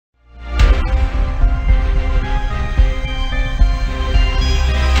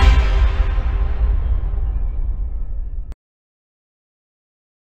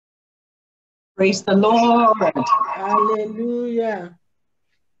Praise the Lord. Hallelujah.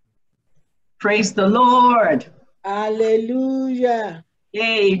 Praise the Lord. Hallelujah.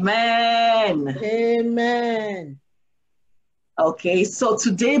 Amen. Amen. Okay, so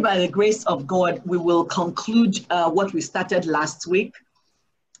today, by the grace of God, we will conclude what we started last week.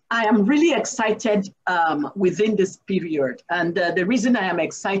 I am really excited within this period. And the reason I am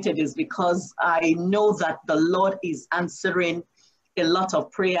excited is because I know that the Lord is answering a lot of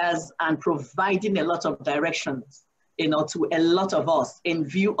prayers and providing a lot of directions, to a lot of us in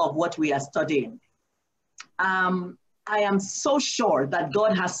view of what we are studying. I am so sure that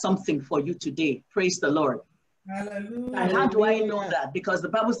God has something for you today. Praise the Lord. Hallelujah. And how do I know that? Because the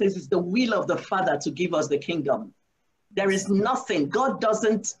Bible says it's the will of the Father to give us the kingdom. There is nothing. God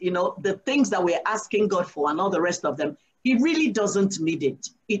doesn't, the things that we're asking God for and all the rest of them, He really doesn't need it.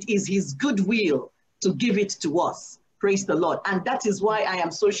 It is His good will to give it to us. Praise the Lord. And that is why I am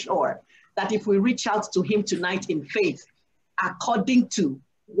so sure that if we reach out to Him tonight in faith, according to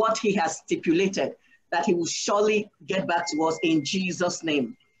what He has stipulated, that He will surely get back to us in Jesus'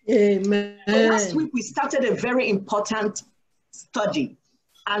 name. Amen. So last week, we started a very important study.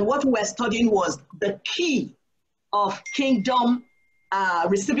 And what we were studying was the key of kingdom,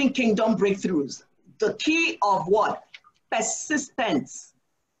 receiving kingdom breakthroughs. The key of what? Persistence.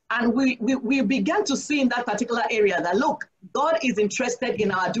 And we began to see in that particular area that, look, God is interested in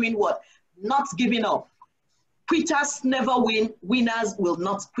our doing what? Not giving up. Quitters never win. Winners will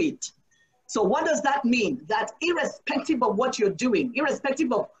not quit. So what does that mean? That irrespective of what you're doing,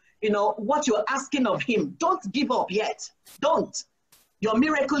 irrespective of what you're asking of Him, don't give up yet. Don't. Your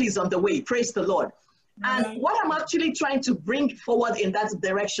miracle is on the way. Praise the Lord. And what I'm actually trying to bring forward in that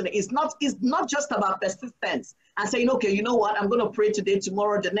direction is not just about persistence and saying, okay, you know what, I'm going to pray today,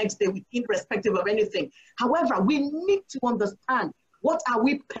 tomorrow, the next day, irrespective of anything. However, we need to understand, what are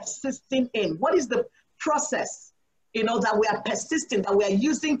we persisting in? What is the process, that we are persisting, that we are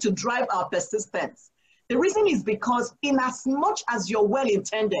using to drive our persistence? The reason is because in as much as you're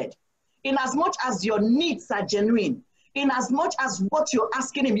well-intended, in as much as your needs are genuine, in as much as what you're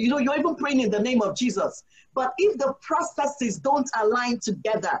asking Him, you're even praying in the name of Jesus. But if the processes don't align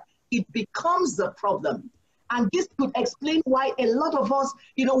together, it becomes a problem. And this could explain why a lot of us,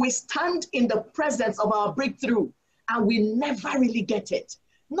 we stand in the presence of our breakthrough and we never really get it.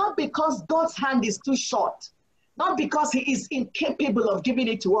 Not because God's hand is too short, not because He is incapable of giving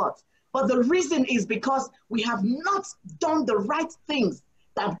it to us, but the reason is because we have not done the right things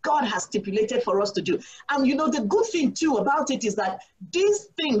that God has stipulated for us to do. And the good thing too about it is that these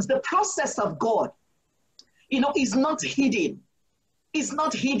things, the process of God, is not hidden. It's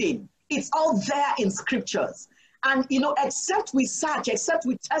not hidden. It's all there in scriptures. And, except we search, except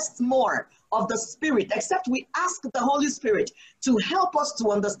we test more of the Spirit, except we ask the Holy Spirit to help us to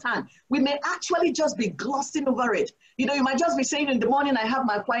understand, we may actually just be glossing over it. You might just be saying, in the morning, I have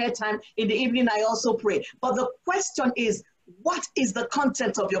my quiet time. In the evening, I also pray. But the question is, what is the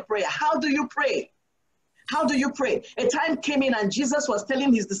content of your prayer? How do you pray? How do you pray? A time came in and Jesus was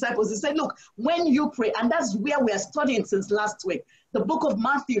telling His disciples, He said, look, when you pray, and that's where we are studying since last week, the book of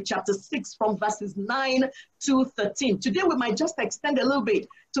Matthew chapter 6 from verses 9 to 13. Today we might just extend a little bit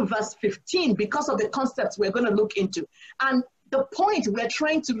to verse 15 because of the concepts we're going to look into. And the point we're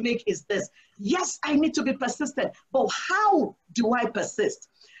trying to make is this: yes, I need to be persistent, but how do I persist?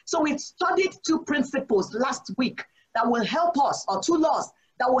 So we studied two principles last week that will help us, or two laws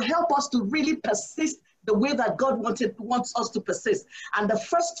that will help us to really persist the way that God wants us to persist. And the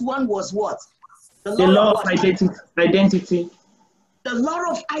first one was what? The law of identity. The law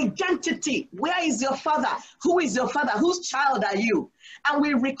of identity. Where is your father? Who is your father? Whose child are you? And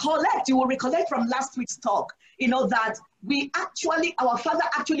you will recollect from last week's talk, that our father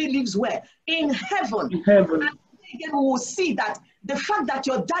actually lives where? In heaven. In heaven. And again, we will see that the fact that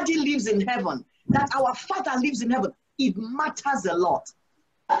your daddy lives in heaven, that our father lives in heaven, it matters a lot.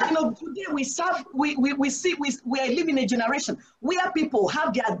 Today we are living in a generation where people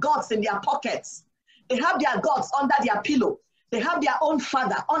have their gods in their pockets. They have their gods under their pillow. They have their own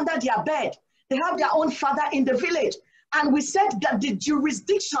father under their bed. They have their own father in the village. And we said that the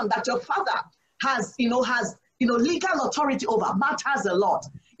jurisdiction that your father has legal authority over matters a lot.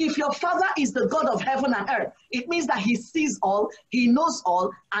 If your father is the God of heaven and earth, it means that He sees all, He knows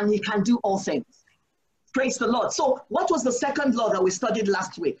all, and He can do all things. Praise the Lord. So what was the second law that we studied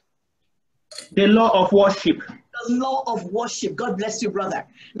last week? The law of worship. The law of worship. God bless you, brother.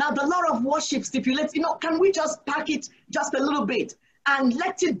 Now, the law of worship stipulates, can we just pack it just a little bit and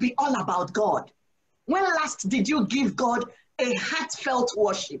let it be all about God? When last did you give God a heartfelt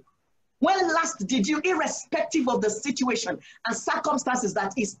worship? When last did you, irrespective of the situation and circumstances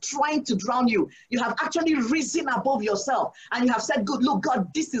that is trying to drown you, you have actually risen above yourself and you have said, good, look, God,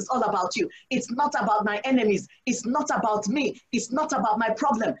 this is all about you. It's not about my enemies. It's not about me. It's not about my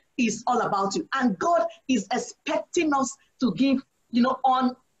problem. It's all about you. And God is expecting us to give,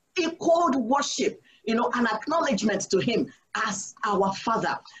 unequaled worship, an acknowledgement to him as our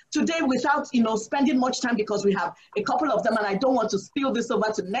Father. Today, without, spending much time, because we have a couple of them and I don't want to spill this over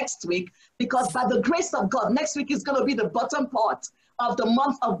to next week, because by the grace of God, next week is going to be the bottom part of the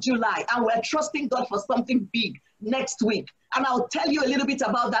month of July, and we're trusting God for something big next week. And I'll tell you a little bit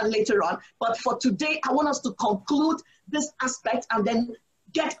about that later on. But for today, I want us to conclude this aspect and then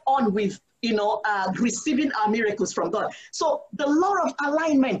get on with, receiving our miracles from God. So the law of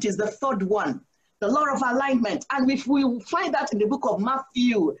alignment is the third one. The law of alignment. And if we find that in the book of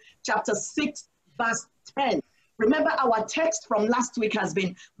Matthew, chapter 6, verse 10. Remember, our text from last week has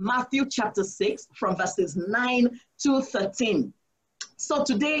been Matthew chapter 6, from verses 9 to 13. So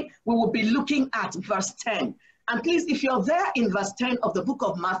today, we will be looking at verse 10. And please, if you're there in verse 10 of the book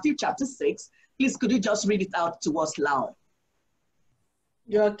of Matthew chapter 6, please could you just read it out to us loud?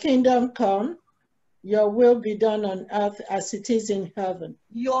 Your kingdom come, your will be done on earth as it is in heaven.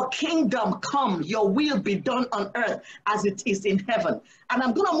 Your kingdom come, your will be done on earth as it is in heaven. And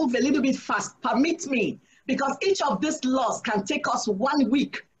I'm going to move a little bit fast. Permit me, because each of these laws can take us 1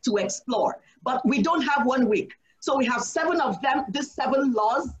 week to explore. But we don't have 1 week. So we have 7 of them, these 7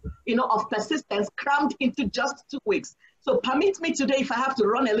 laws, of persistence crammed into just 2 weeks. So permit me today if I have to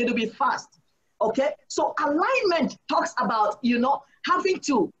run a little bit fast. Okay? So alignment talks about, having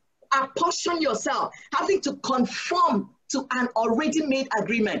to apportion yourself, having to conform to an already made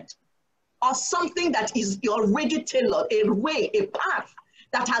agreement or something that is already tailored, a way, a path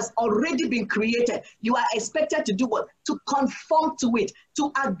that has already been created. You are expected to do what? To conform to it,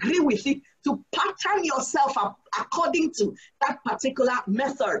 to agree with it, to pattern yourself up according to that particular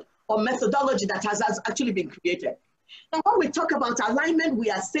method or methodology that has actually been created. And when we talk about alignment,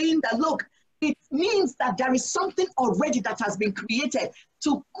 we are saying that, look, it means that there is something already that has been created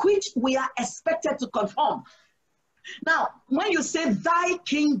to which we are expected to conform. Now, when you say thy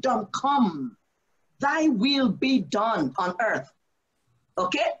kingdom come, thy will be done on earth,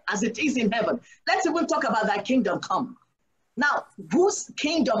 okay, as it is in heaven. Let's even talk about thy kingdom come. Now, whose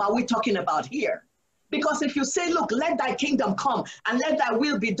kingdom are we talking about here? Because if you say, look, let thy kingdom come and let thy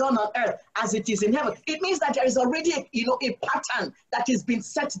will be done on earth as it is in heaven, it means that there is already a pattern that has been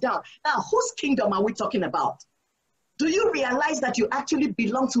set down. Now, whose kingdom are we talking about? Do you realize that you actually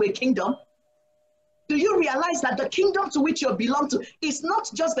belong to a kingdom? Do you realize that the kingdom to which you belong to is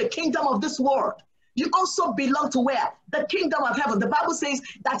not just the kingdom of this world? You also belong to where? The kingdom of heaven. The Bible says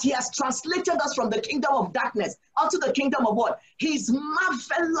that he has translated us from the kingdom of darkness onto the kingdom of what? His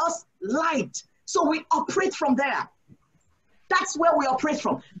marvelous light. So we operate from there. That's where we operate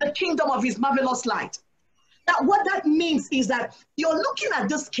from, the kingdom of his marvelous light. Now, what that means is that you're looking at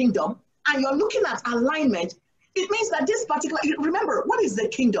this kingdom and you're looking at alignment. It means that this particular, remember, what is the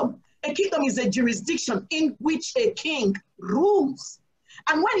kingdom? A kingdom is a jurisdiction in which a king rules.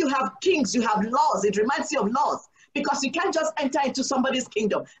 And when you have kings, you have laws. It reminds you of laws, because you can't just enter into somebody's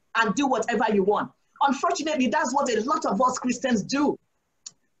kingdom and do whatever you want. Unfortunately, that's what a lot of us Christians do.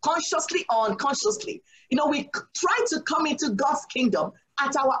 Consciously or unconsciously. We try to come into God's kingdom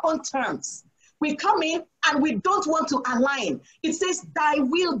at our own terms. We come in and we don't want to align. It says, thy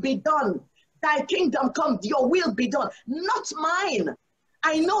will be done. Thy kingdom come, your will be done, not mine.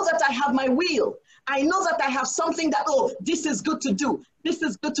 I know that I have my will. I know that I have something that, oh, this is good to do. This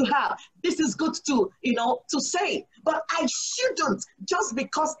is good to have. This is good to, to say. But I shouldn't just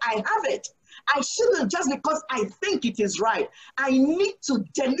because I have it. I shouldn't just because I think it is right. I need to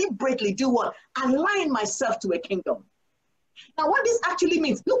deliberately do what? Align myself to a kingdom. Now, what this actually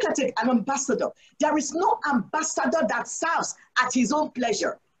means, look at it, an ambassador. There is no ambassador that serves at his own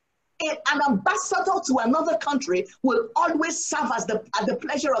pleasure. An ambassador to another country will always serve at the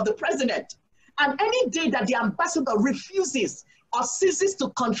pleasure of the president. And any day that the ambassador refuses or ceases to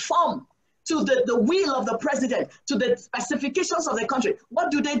conform to the will of the president, to the specifications of the country,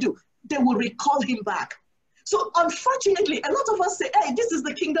 what do? They will recall him back. So unfortunately, a lot of us say, hey, this is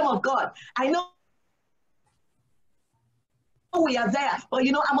the kingdom of God. I know we are there, but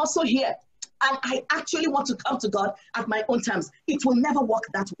I'm also here. And I actually want to come to God at my own terms. It will never work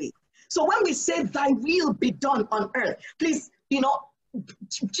that way. So when we say thy will be done on earth, please,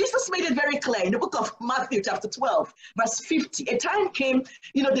 Jesus made it very clear in the book of Matthew chapter 12, verse 50. A time came,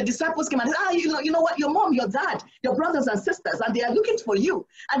 the disciples came and said, you know what, your mom, your dad, your brothers and sisters, and they are looking for you.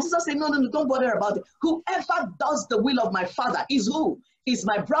 And Jesus said, no, don't bother about it. Whoever does the will of my Father is who? Is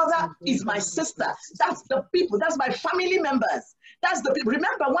my brother, is my sister. That's the people, that's my family members. That's the people.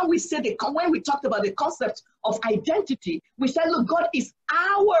 Remember when we talked about the concept of identity, we said, look, God is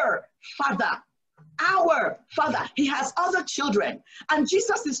our Father. Our Father. He has other children. And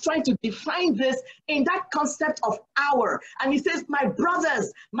Jesus is trying to define this in that concept of our. And he says, my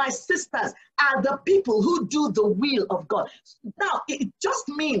brothers, my sisters are the people who do the will of God. Now, it just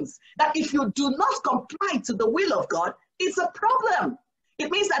means that if you do not comply to the will of God, it's a problem. It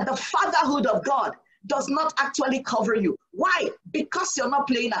means that the fatherhood of God does not actually cover you. Why? Because you're not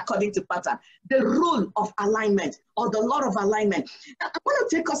playing according to pattern. The rule of alignment or the law of alignment. Now, I want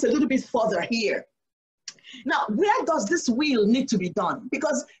to take us a little bit further here. Now, where does this will need to be done?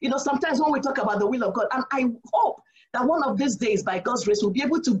 Because, sometimes when we talk about the will of God, and I hope that one of these days, by God's grace, we'll be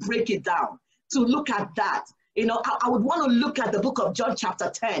able to break it down, to look at that. I would want to look at the book of John chapter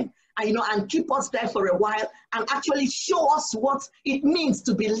 10, and keep us there for a while and actually show us what it means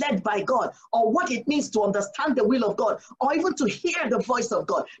to be led by God, or what it means to understand the will of God, or even to hear the voice of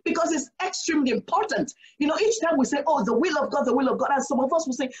God, because it's extremely important. Each time we say, oh, the will of God, and some of us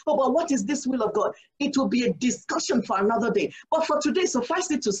will say, oh, but what is this will of God? It will be a discussion for another day. But for today, suffice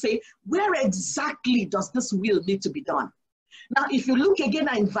it to say, where exactly does this will need to be done? Now, if you look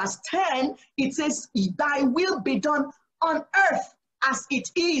again in verse 10, it says, thy will be done on earth as it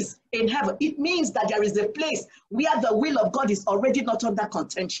is in heaven. It means that there is a place where the will of God is already not under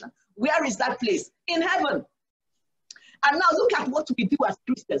contention. Where is that place? In heaven. And now look at what we do as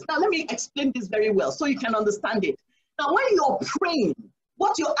Christians. Now let me explain this very well so you can understand it. Now when you're praying,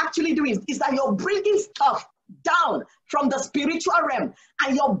 what you're actually doing is that you're bringing stuff down from the spiritual realm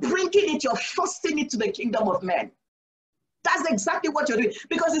and you're bringing it, you're forcing it to the kingdom of men. That's exactly what you're doing,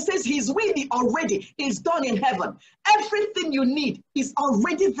 because it says his will already is done in heaven. Everything you need is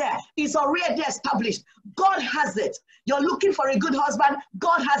already there. It's already established. God has it. You're looking for a good husband,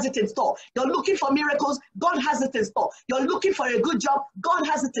 God has it in store. You're looking for miracles, God has it in store. You're looking for a good job, God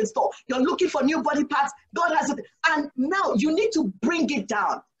has it in store. You're looking for new body parts, God has it. And now you need to bring it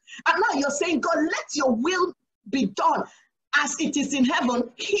down. And now you're saying, God, let your will be done as it is in heaven,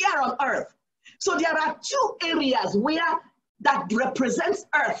 here on earth. So there are two areas where that represents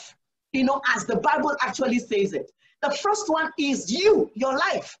earth, as the Bible actually says it. The first one is your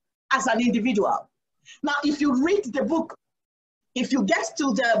life as an individual. Now, if you read the book, if you get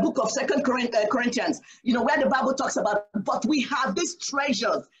to the book of 2 Corinthians, where the Bible talks about, but we have these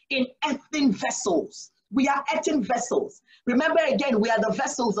treasures in earthen vessels. We are earthen vessels. Remember again, we are the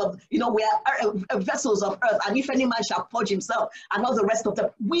vessels of, we are vessels of earth. And if any man shall purge himself and all the rest of them,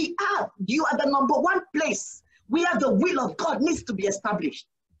 you are the number one place where the will of God needs to be established.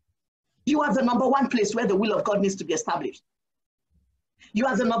 You are the number one place where the will of God needs to be established. You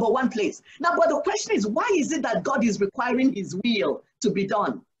are the number one place. Now, but the question is, why is it that God is requiring his will to be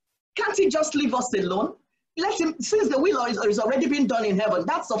done? Can't he just leave us alone? Let him, since the will is already been done in heaven,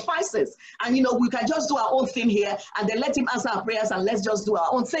 that suffices. And we can just do our own thing here and then let him answer our prayers and let's just do our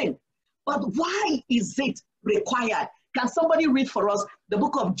own thing. But why is it required? Can somebody read for us the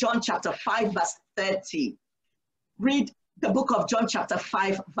book of John chapter 5 verse 30? Read the book of John chapter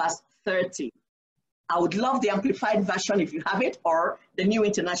 5 verse 30. I would love the Amplified Version if you have it, or the New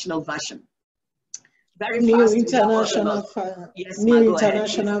International Version. Very New fast. International, yes, New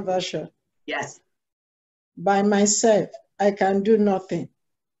International Version. Yes. By myself, I can do nothing.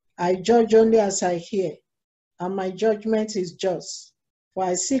 I judge only as I hear, and my judgment is just. For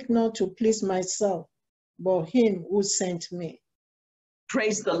I seek not to please myself, but him who sent me.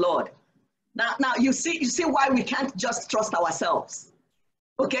 Praise the Lord. Now you see why we can't just trust ourselves.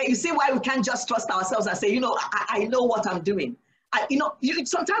 Okay, you see why we can't just trust ourselves and say, I know what I'm doing.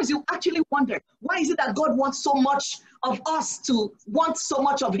 Sometimes you actually wonder, why is it that God wants so much of us to want so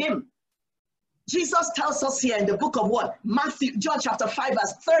much of him? Jesus tells us here in the book of John chapter 5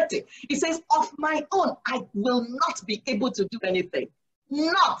 verse 30. He says, of my own, I will not be able to do anything.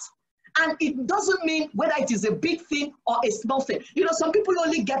 Not. And it doesn't mean whether it is a big thing or a small thing. Some people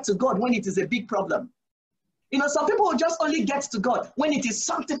only get to God when it is a big problem. Some people will just only get to God when it is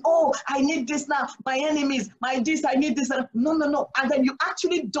something, oh, I need this now, my enemies, I need this. No. And then you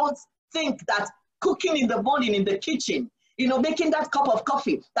actually don't think that cooking in the morning in the kitchen, making that cup of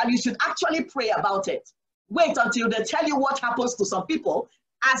coffee, that you should actually pray about it. Wait until they tell you what happens to some people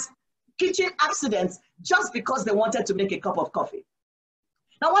as kitchen accidents just because they wanted to make a cup of coffee.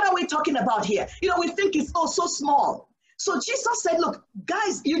 Now, what are we talking about here? We think it's so small. So Jesus said, look,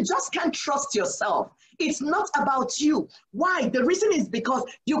 guys, you just can't trust yourself. It's not about you. Why? The reason is because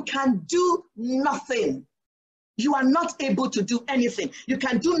you can do nothing. You are not able to do anything. You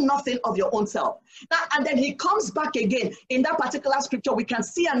can do nothing of your own self. Now, and then he comes back again in that particular scripture. We can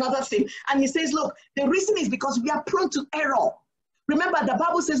see another thing. And he says, look, the reason is because we are prone to error. Remember, the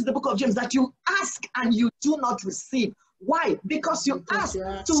Bible says in the book of James that you ask and you do not receive. Why? Because you ask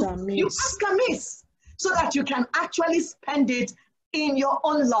amiss, so that you can actually spend it in your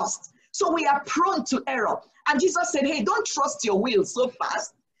own lust. So we are prone to error. And Jesus said, hey, don't trust your will so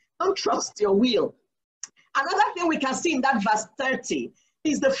fast. Don't trust your will. Another thing we can see in that verse 30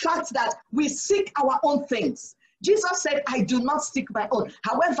 is the fact that we seek our own things. Jesus said, I do not seek my own.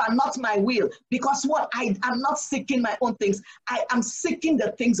 However, not my will. Because what? I am not seeking my own things. I am seeking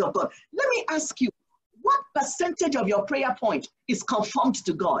the things of God. Let me ask you, what percentage of your prayer point is conformed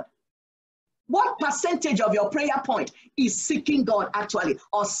to God? What percentage of your prayer point is seeking God actually,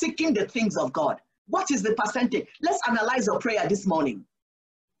 or seeking the things of God? What is the percentage? Let's analyze your prayer this morning.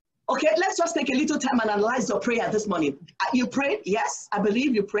 Okay, let's just take a little time and analyze your prayer this morning. You prayed? Yes, I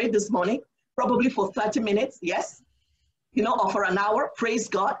believe you prayed this morning, probably for 30 minutes, yes, or for an hour, praise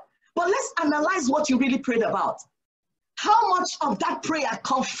God. But let's analyze what you really prayed about. How much of that prayer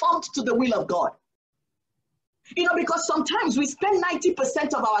conformed to the will of God? Because sometimes we spend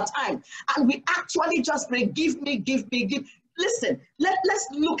 90% of our time and we actually just pray, give me, give me, give. Listen, let's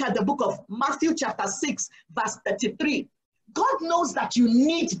look at the book of Matthew chapter 6, verse 33. God knows that you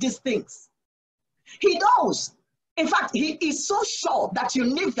need these things. He knows. In fact, he is so sure that you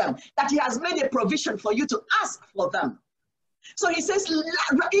need them that he has made a provision for you to ask for them. So he says,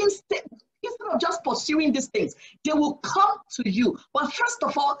 instead of just pursuing these things, they will come to you. But first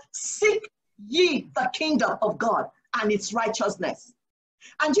of all, seek ye the kingdom of God and its righteousness.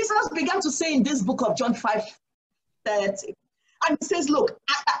 And Jesus began to say in this book of John 5:30, and he says, look,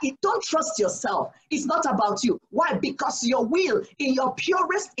 don't trust yourself. It's not about you. Why? Because your will, in your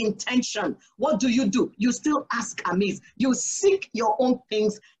purest intention, what do? You still ask amiss. You seek your own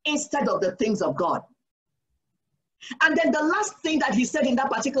things instead of the things of God. And then the last thing that he said in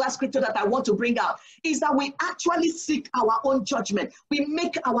that particular scripture that I want to bring out is that we actually seek our own judgment. We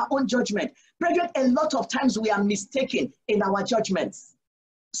make our own judgment. Brethren, a lot of times we are mistaken in our judgments.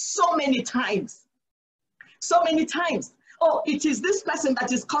 So many times. So many times. Oh, it is this person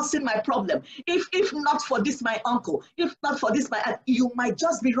that is causing my problem. If not for this, my uncle, if not for this, my aunt, you might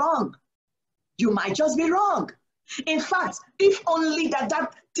just be wrong. You might just be wrong. In fact, if only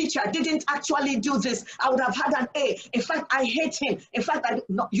that teacher didn't actually do this, I would have had an A. In fact, I hate him. In fact,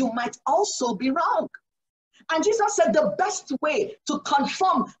 you might also be wrong. And Jesus said the best way to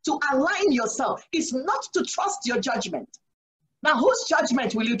conform, to align yourself, is not to trust your judgment. Now, whose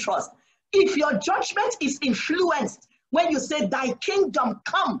judgment will you trust? If your judgment is influenced when you say, thy kingdom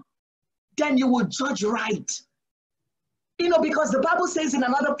come, then you will judge right. Because the Bible says in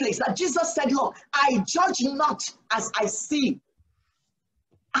another place that Jesus said, look, I judge not as I see.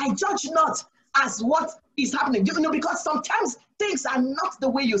 I judge not as what is happening. Because sometimes things are not the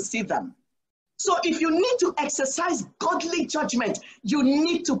way you see them. So if you need to exercise godly judgment, you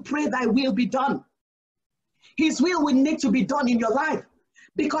need to pray thy will be done. His will need to be done in your life.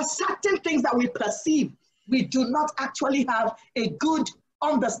 Because certain things that we perceive, we do not actually have a good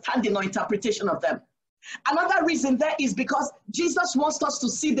understanding or interpretation of them. Another reason there is because Jesus wants us to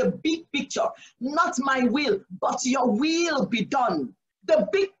see the big picture. Not my will, but your will be done. The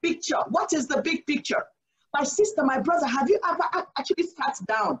big picture. What is the big picture? My sister, my brother, have you ever actually sat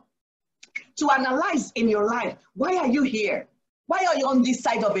down to analyze in your life, why are you here? Why are you on this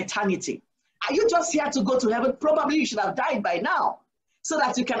side of eternity? Are you just here to go to heaven? Probably you should have died by now so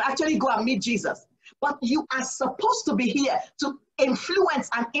that you can actually go and meet Jesus. But you are supposed to be here to influence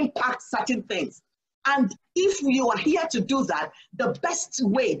and impact certain things. And if you are here to do that, the best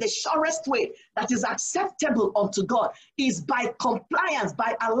way, the surest way that is acceptable unto God is by compliance,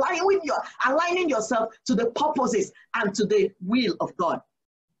 by aligning yourself to the purposes and to the will of God.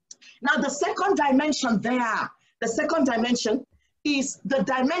 Now, the second dimension is the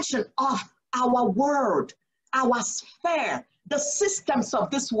dimension of our world, our sphere, the systems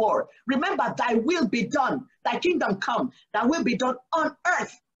of this world. Remember, thy will be done, thy kingdom come, thy will be done on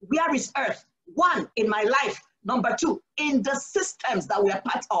earth. Where is earth? One, in my life. Number two, in the systems that we are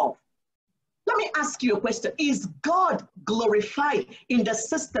part of. Let me ask you a question. Is God glorified in the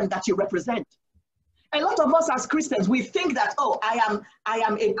system that you represent? A lot of us as Christians, we think that, oh, I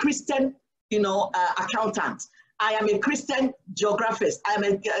am a Christian, accountant. I am a Christian geographist. I am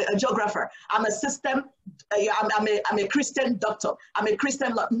a geographer. I'm a system. I'm a Christian doctor. I'm a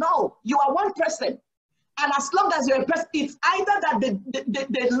Christian. No, you are one person. And as long as you're a person, it's either that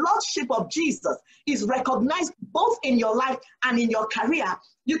the lordship of Jesus is recognized both in your life and in your career.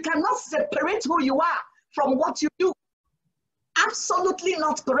 You cannot separate who you are from what you do. Absolutely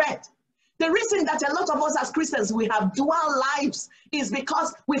not correct. The reason that a lot of us as Christians, we have dual lives is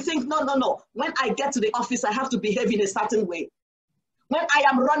because we think, no. When I get to the office, I have to behave in a certain way. When I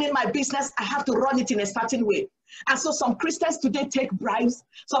am running my business, I have to run it in a certain way. And so some Christians today take bribes.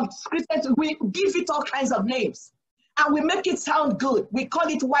 Some Christians, we give it all kinds of names. And we make it sound good. We call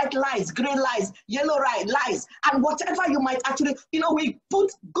it white lies, gray lies, yellow lies, and whatever you might actually, we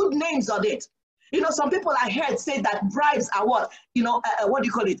put good names on it. Some people I heard say that bribes are what? What do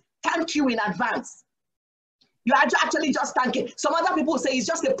you call it? Thank you in advance. You are actually just thanking. Some other people say it's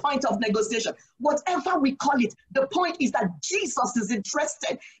just a point of negotiation. Whatever we call it, the point is that Jesus is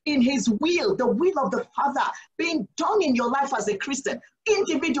interested in his will, the will of the Father being done in your life as a Christian,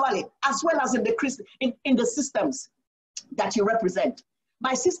 individually, as well as in the systems that you represent.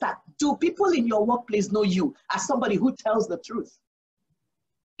 My sister, do people in your workplace know you as somebody who tells the truth?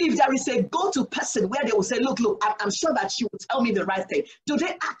 If there is a go-to person where they will say, look, I'm sure that she will tell me the right thing. Do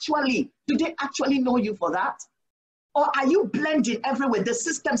they actually know you for that? Or are you blending everywhere? The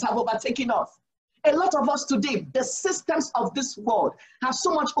systems have overtaken us. A lot of us today, the systems of this world have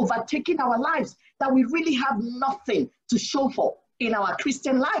so much overtaken our lives that we really have nothing to show for in our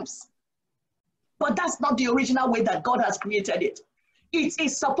Christian lives. But that's not the original way that God has created it. It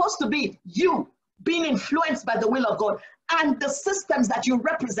is supposed to be you being influenced by the will of God, and the systems that you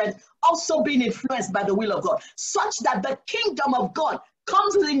represent also being influenced by the will of God, such that the kingdom of God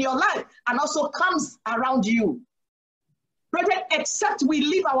comes in your life and also comes around you. Brethren, except we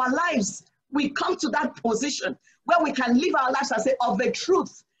live our lives, we come to that position where we can live our lives and say, of the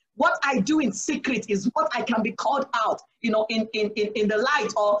truth, what I do in secret is what I can be called out, in the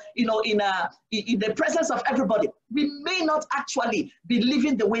light, or, in the presence of everybody. We may not actually be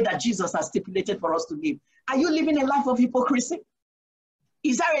living the way that Jesus has stipulated for us to live. Are you living a life of hypocrisy?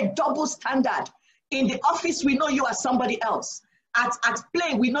 Is there a double standard? In the office, we know you as somebody else. At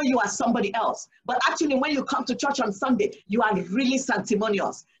play, we know you as somebody else. But actually, when you come to church on Sunday, you are really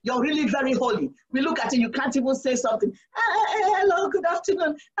sanctimonious. You're really very holy. We look at it, you can't even say something. Hello, good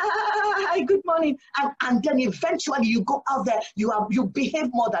afternoon. Hi, good morning. And then eventually you go out there, you behave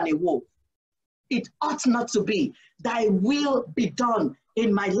more than a wolf. It ought not to be. Thy will be done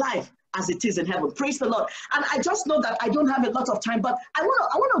in my life as it is in heaven. Praise the Lord. And I just know that I don't have a lot of time, but I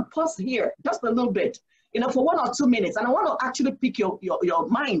want to pause here just a little bit, for 1 or 2 minutes. And I want to actually pick your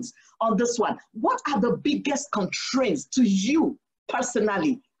minds on this one. What are the biggest constraints to you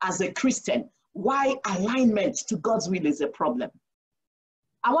personally as a Christian? Why alignment to God's will is a problem?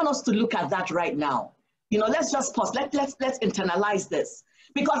 I want us to look at that right now. Let's just pause. Let's internalize this.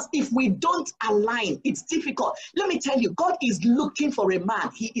 Because if we don't align, it's difficult. Let me tell you, God is looking for a man.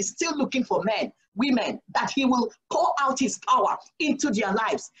 He is still looking for men, women, that he will pour out his power into their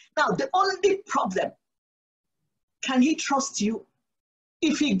lives. Now, the only problem, can he trust you?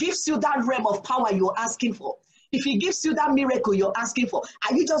 If he gives you that realm of power you're asking for, if he gives you that miracle you're asking for,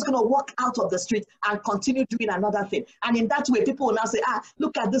 are you just going to walk out of the street and continue doing another thing? And in that way, people will now say,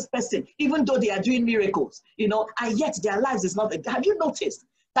 look at this person, even though they are doing miracles, and yet their lives is not. Have you noticed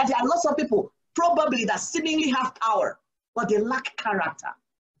that there are lots of people probably that seemingly have power, but they lack character?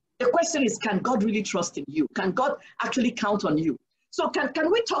 The question is, can God really trust in you? Can God actually count on you? So can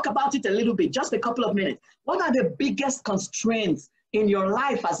we talk about it a little bit, just a couple of minutes? What are the biggest constraints in your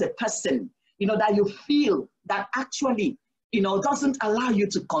life as a person, that you feel that actually, doesn't allow you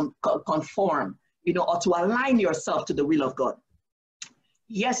to conform, or to align yourself to the will of God?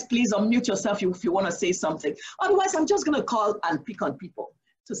 Yes, please unmute yourself if you want to say something. Otherwise, I'm just going to call and pick on people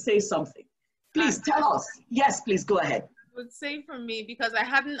to say something. Please tell us. Yes, please go ahead. I would say for me, because I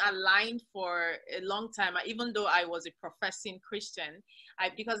hadn't aligned for a long time, even though I was a professing Christian,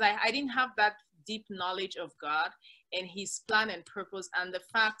 because I didn't have that deep knowledge of God and his plan and purpose, and the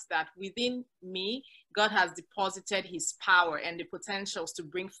fact that within me, God has deposited his power and the potentials to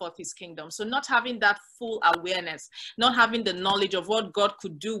bring forth his kingdom. So not having that full awareness, not having the knowledge of what God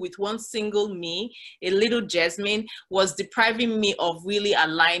could do with one single me, a little Jasmine, was depriving me of really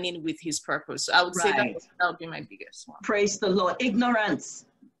aligning with his purpose. So I would say that would be my biggest one. Praise the Lord. Ignorance,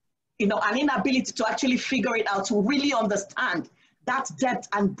 an inability to actually figure it out, to really understand that depth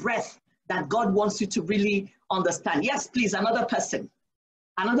and breadth that God wants you to really understand. Yes, please, another person.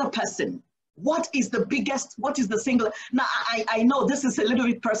 What is the single? Now, I know this is a little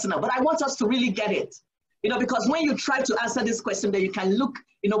bit personal, but I want us to really get it. Because when you try to answer this question, then you can look,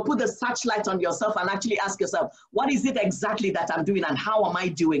 put the searchlight on yourself and actually ask yourself, what is it exactly that I'm doing and how am I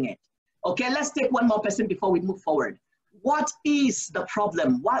doing it? Okay, let's take one more person before we move forward. What is the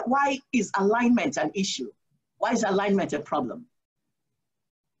problem? Why is alignment an issue? Why is alignment a problem?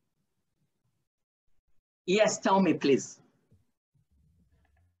 Yes, tell me, please.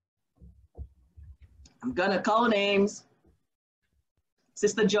 I'm gonna call names.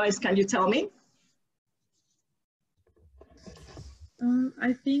 Sister Joyce, can you tell me?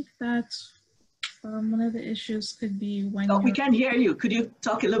 I think that one of the issues could be when we can't hear you. Could you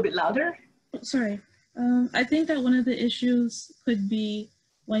talk a little bit louder? Sorry. I think that one of the issues could be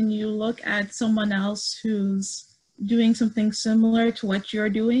when you look at someone else who's doing something similar to what you're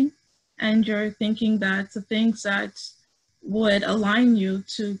doing, and you're thinking that the things that would align you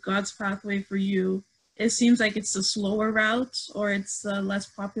to God's pathway for you, it seems like it's the slower route or it's the less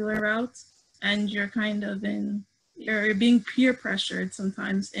popular route, and you're kind of you're being peer pressured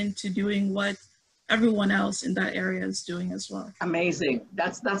sometimes into doing what everyone else in that area is doing as well. Amazing.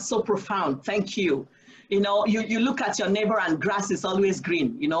 That's so profound. Thank you. You know, you look at your neighbor and grass is always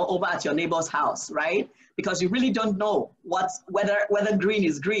green, you know, over at your neighbor's house, right? Because you really don't know whether green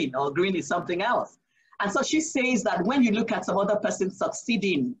is green or green is something else. And so she says that when you look at some other person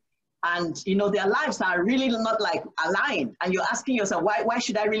succeeding and, you know, their lives are really not like aligned, and you're asking yourself, why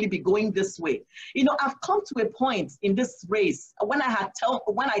should I really be going this way? You know, I've come to a point in this race when I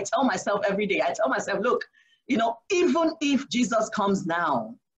tell myself every day, I tell myself, look, you know, even if Jesus comes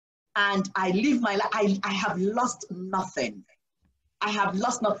now and I live my life, I have lost nothing. I have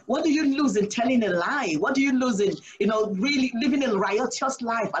lost nothing. What do you lose in telling a lie? What do you lose in, you know, really living a riotous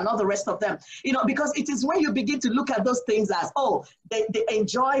life and all the rest of them? You know, because it is when you begin to look at those things as, oh, they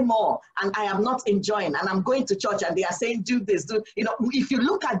enjoy more and I am not enjoying, and I'm going to church and they are saying, do this, do, you know, if you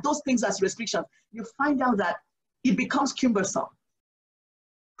look at those things as restrictions, you find out that it becomes cumbersome.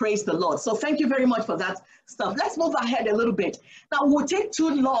 Praise the Lord. So thank you very much for that stuff. Let's move ahead a little bit. Now we'll take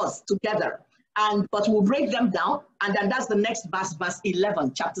two laws together, but we'll break them down, and then that's the next verse, verse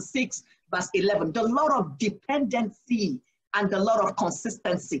 11, chapter 6, verse 11. The law of dependency and the law of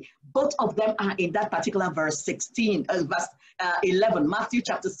consistency. Both of them are in that particular verse 16, verse 11, Matthew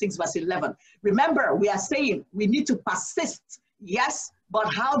chapter 6, verse 11. Remember, we are saying we need to persist, yes,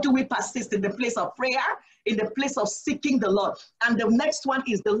 but how do we persist? In the place of prayer, in the place of seeking the Lord. And the next one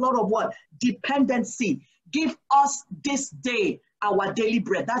is the law of what? Dependency. Give us this day our daily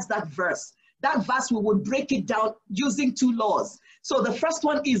bread. That's that verse. That verse, we will break it down using two laws. So the first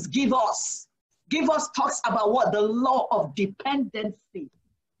one is give us. Give us talks about what? The law of dependency.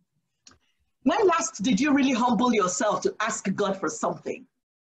 When last did you really humble yourself to ask God for something?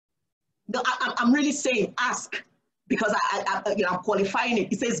 No, I'm really saying ask, because I'm qualifying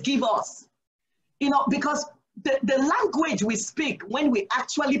it. It says give us. You know, because the language we speak when we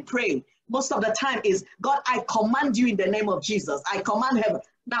actually pray most of the time is, God, I command you in the name of Jesus. I command heaven.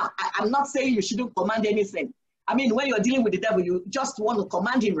 Now, I'm not saying you shouldn't command anything. I mean, when you're dealing with the devil, you just want to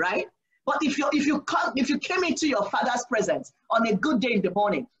command him, right? But if you came into your father's presence on a good day in the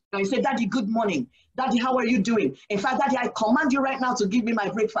morning, and you say, Daddy, good morning. Daddy, how are you doing? In fact, Daddy, I command you right now to give me my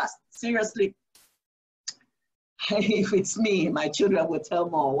breakfast. Seriously. If it's me, my children will tell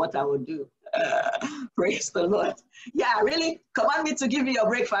more what I will do. Praise the Lord. Yeah, really? Command me to give you your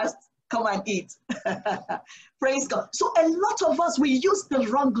breakfast? Come and eat. Praise God. So a lot of us, we use the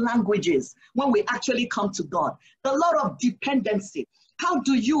wrong languages when we actually come to God. The law of dependency. How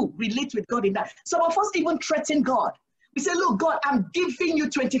do you relate with God in that? Some of us even threaten God. We say, look, God, I'm giving you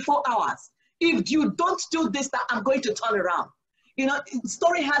 24 hours. If you don't do this, that I'm going to turn around. You know,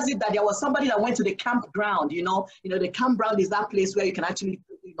 story has it that there was somebody that went to the campground, you know, the campground is that place where you can actually,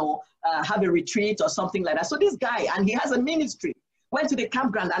 you know, have a retreat or something like that. So this guy, and he has a ministry, went to the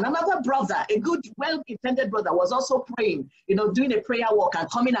campground, and another brother, a good, well-intended brother, was also praying, you know, doing a prayer walk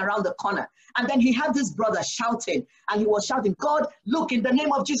and coming around the corner. And then he had this brother shouting, and he was shouting, God, look, in the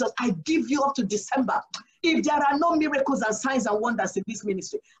name of Jesus, I give you up to December. If there are no miracles and signs and wonders in this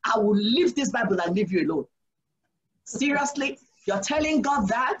ministry, I will leave this Bible and leave you alone. Seriously? You're telling God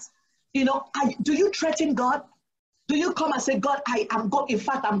that? You know, do you threaten God? Do you come and say, God, in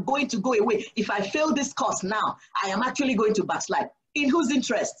fact, I'm going to go away. If I fail this course now, I am actually going to backslide. In whose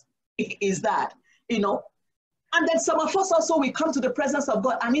interest is that? You know? And then some of us also, we come to the presence of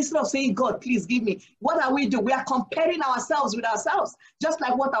God, and instead of saying, God, please give me, what are we doing? We are comparing ourselves with ourselves, just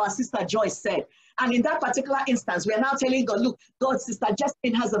like what our sister Joyce said. And in that particular instance, we are now telling God, look, God, Sister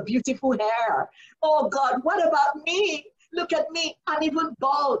Justine has a beautiful hair. Oh God, what about me? Look at me, I'm even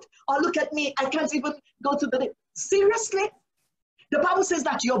bald. Or look at me, I can't even go to the... Seriously? The Bible says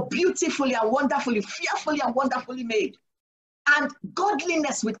that you're beautifully and wonderfully, fearfully and wonderfully made. And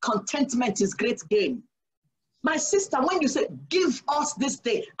godliness with contentment is great gain. My sister, when you say, give us this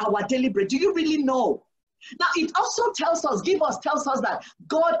day our daily bread, do you really know? Now, it also tells us, tells us that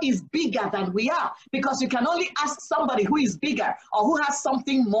God is bigger than we are, because you can only ask somebody who is bigger or who has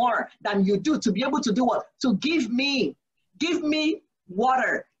something more than you do to be able to do what? To give me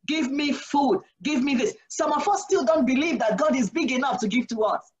water, give me food, give me this. Some of us still don't believe that God is big enough to give to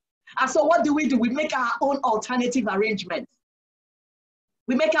us. And so what do? We make our own alternative arrangements.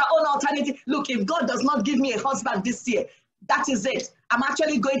 We make our own alternative. Look, if God does not give me a husband this year, that is it. I'm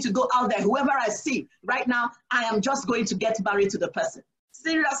actually going to go out there. Whoever I see right now, I am just going to get married to the person.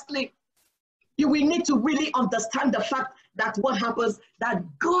 Seriously, we need to really understand the fact that what happens, that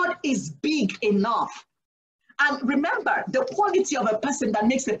God is big enough. And remember, the quality of a person that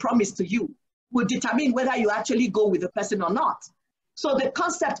makes a promise to you will determine whether you actually go with the person or not. So the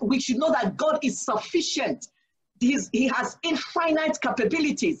concept, we should know that God is sufficient. He has infinite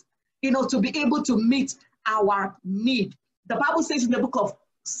capabilities, to be able to meet our need. The Bible says in the book of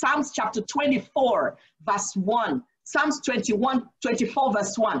Psalms chapter 24, verse 1, Psalms 24,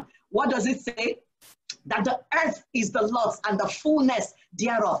 verse 1, what does it say? That the earth is the Lord's and the fullness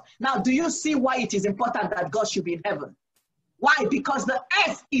thereof. Now, do you see why it is important that God should be in heaven? Why? Because the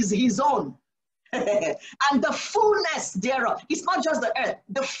earth is his own. And the fullness thereof. It's not just the earth,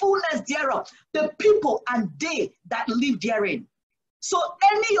 the fullness thereof, the people and they that live therein. So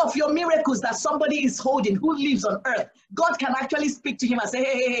any of your miracles that somebody is holding who lives on earth, God can actually speak to him and say,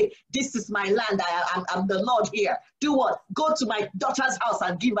 hey, this is my land. I'm the Lord here. Do what? Go to my daughter's house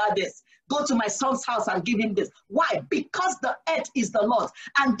and give her this. Go to my son's house and give him this. Why? Because the earth is the Lord's.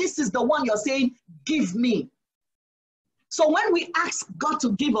 And this is the one you're saying, give me. So when we ask God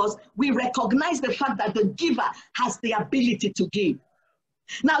to give us, we recognize the fact that the giver has the ability to give.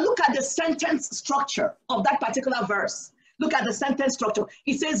 Now look at the sentence structure of that particular verse. Look at the sentence structure.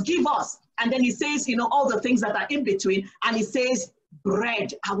 He says, give us. And then he says, all the things that are in between. And he says,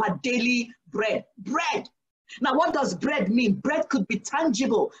 bread, our daily bread. Bread. Now, what does bread mean? Bread could be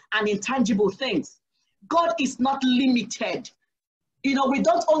tangible and intangible things. God is not limited. We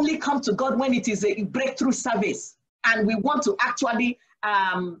don't only come to God when it is a breakthrough service and we want to actually,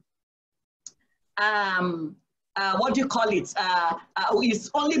 what do you call it?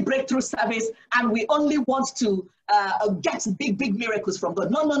 It's only breakthrough service and we only want to get big miracles from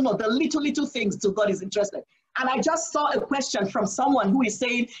God. No. The little things to God is interested. And I just saw a question from someone who is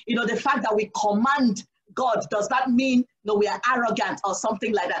saying, the fact that we command God, does that mean we are arrogant or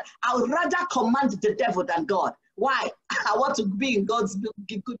something like that? I would rather command the devil than God. Why? I want to be in God's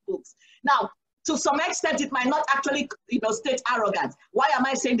good books. Now, to some extent, it might not actually, state arrogance. Why am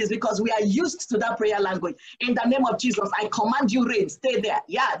I saying this? Because we are used to that prayer language. In the name of Jesus, I command you rain, stay there.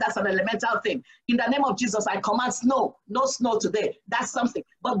 Yeah, that's an elemental thing. In the name of Jesus, I command snow, no snow today. That's something.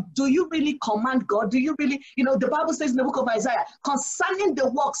 But do you really command God? Do you really, the Bible says in the book of Isaiah, concerning the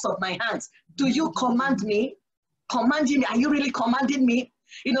works of my hands, do you command me? Commanding me? Are you really commanding me?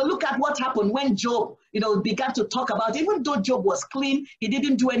 Look at what happened when Job, began to talk about, even though Job was clean, he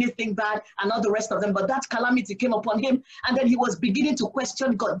didn't do anything bad and all the rest of them, but that calamity came upon him and then he was beginning to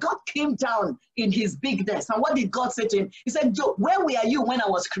question God. God came down in his bigness. And what did God say to him? He said, Job, where were you when I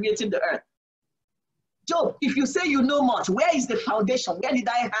was creating the earth? Job, if you say you know much, where is the foundation? Where did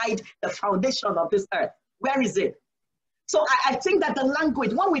I hide the foundation of this earth? Where is it? So I think that the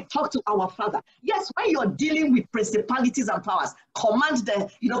language, when we talk to our Father, yes, when you're dealing with principalities and powers, command them,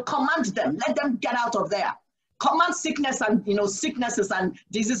 command them, let them get out of there. Command sickness and, sicknesses and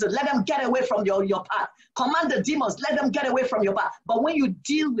diseases, let them get away from your path. Command the demons, let them get away from your path. But when you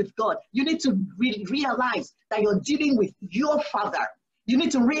deal with God, you need to realize that you're dealing with your Father. You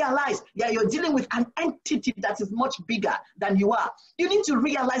need to realize that you're dealing with an entity that is much bigger than you are. You need to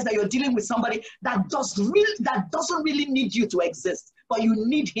realize that you're dealing with somebody that doesn't really need you to exist, but you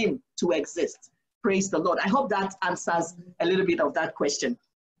need him to exist. Praise the Lord. I hope that answers a little bit of that question.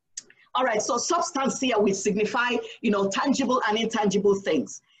 All right, so substance here will signify, tangible and intangible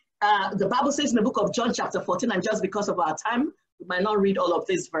things. The Bible says in the book of John chapter 14, and just because of our time, we might not read all of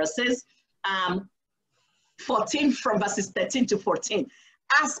these verses. 14 from verses 13 to 14.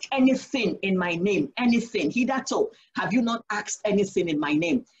 Ask anything in my name, anything. Hitherto, have you not asked anything in my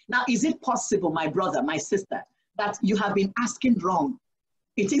name? Now, is it possible, my brother, my sister, that you have been asking wrong?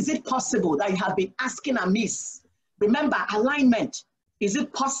 Is it possible that you have been asking amiss? Remember, alignment. Is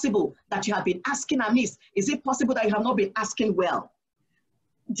it possible that you have been asking amiss? Is it possible that you have not been asking well?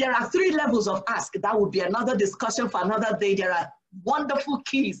 There are 3 levels of ask. That would be another discussion for another day. There are wonderful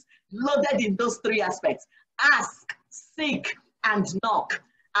keys loaded in those 3 aspects. Ask, seek, and knock.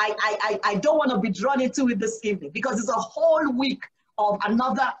 I don't want to be drawn into it this evening because it's a whole week of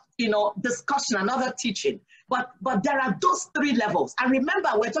another, discussion, another teaching But there are those 3 levels. And remember,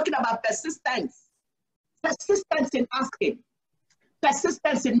 we're talking about persistence. Persistence in asking.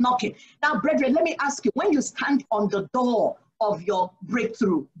 Persistence in knocking. Now, brethren, let me ask you, when you stand on the door of your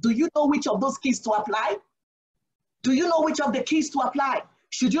breakthrough, do you know which of those keys to apply? Do you know which of the keys to apply?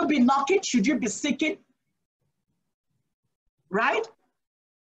 Should you be knocking? Should you be seeking? Right?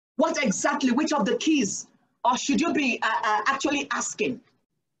 What exactly, which of the keys? Or should you be actually asking?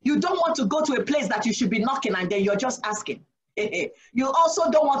 You don't want to go to a place that you should be knocking and then you're just asking. You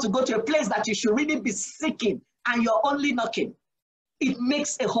also don't want to go to a place that you should really be seeking and you're only knocking. It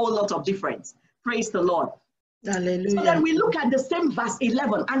makes a whole lot of difference. Praise the Lord. Hallelujah. So then we look at the same verse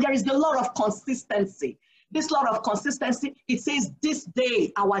 11, and there is the law of consistency. This law of consistency, it says, this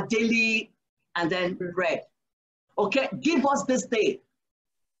day our daily, and then bread. Okay, give us this day.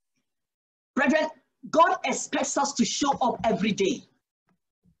 Brethren, God expects us to show up every day.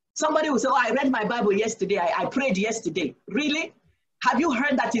 Somebody will say, oh, I read my Bible yesterday, I prayed yesterday. Really? Have you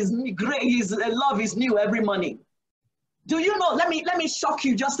heard that his love is new every morning? Do you know, let me shock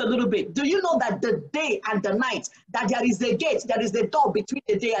you just a little bit. Do you know that the day and the night, that there is a gate, there is a door between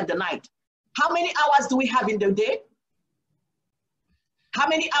the day and the night? How many hours do we have in the day? How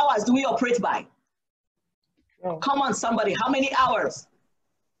many hours do we operate by? Oh. Come on, somebody, how many hours?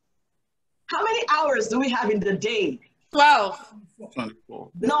 How many hours do we have in the day? 12.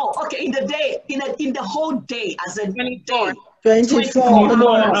 24. No, okay, in the day, in the whole day, as in 24.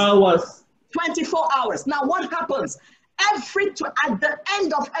 24 hours. 24 hours. Now, what happens? At the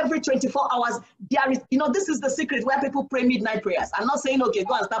end of every 24 hours, there is, this is the secret where people pray midnight prayers. I'm not saying, okay,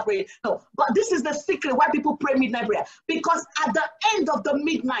 go and start praying. No, but this is the secret why people pray midnight prayer. Because at the end of the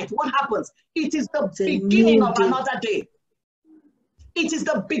midnight, what happens? It is the beginning of another day. It is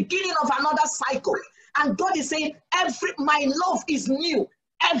the beginning of another cycle. And God is saying, my love is new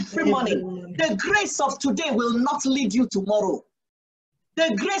every morning. The grace of today will not lead you tomorrow.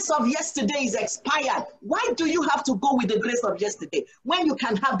 The grace of yesterday is expired. Why do you have to go with the grace of yesterday when you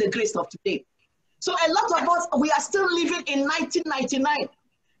can have the grace of today? So a lot of us, we are still living in 1999.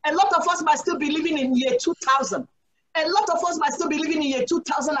 A lot of us might still be living in year 2000. A lot of us might still be living in year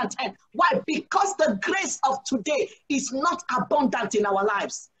 2010. Why? Because the grace of today is not abundant in our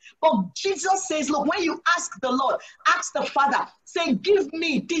lives. But Jesus says, look, when you ask the Lord, ask the Father, say, give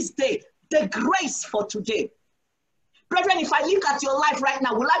me this day the grace for today. Brethren, if I look at your life right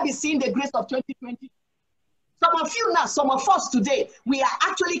now, will I be seeing the grace of 2020? Some of you now, some of us today, we are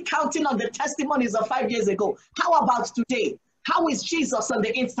actually counting on the testimonies of 5 years ago. How about today? How is Jesus on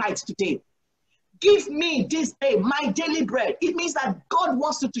the inside today? Give me this day my daily bread. It means that God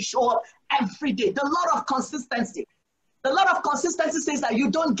wants you to show up every day. The law of consistency. The law of consistency says that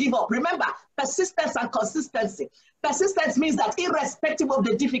you don't give up. Remember, persistence and consistency. Persistence means that irrespective of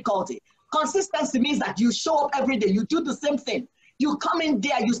the difficulty. Consistency means that you show up every day. You do the same thing. You come in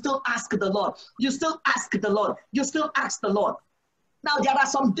there, you still ask the Lord. You still ask the Lord. You still ask the Lord. Now, there are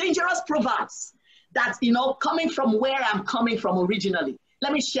some dangerous proverbs that, coming from where I'm coming from originally.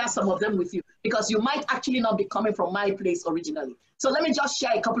 Let me share some of them with you because you might actually not be coming from my place originally. So let me just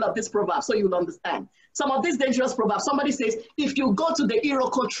share a couple of these proverbs so you'll understand. Some of these dangerous proverbs, somebody says, if you go to the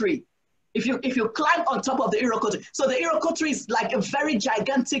Iroakazi tree, if you climb on top of the Iroakazi tree, so the Iroakazi tree is like a very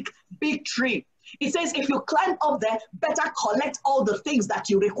gigantic, big tree. It says if you climb up there, better collect all the things that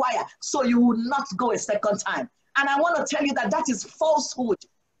you require so you will not go a second time. And I want to tell you that is falsehood.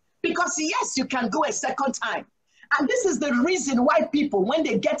 Because yes, you can go a second time. And this is the reason why people, when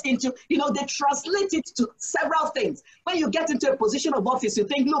they get into, they translate it to several things. When you get into a position of office, you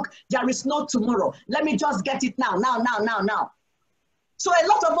think, look, there is no tomorrow. Let me just get it now. So a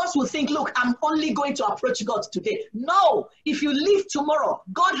lot of us will think, look, I'm only going to approach God today. No, if you leave tomorrow,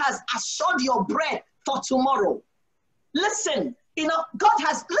 God has assured your bread for tomorrow. Listen,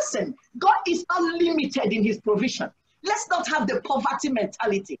 God is unlimited in his provision. Let's not have the poverty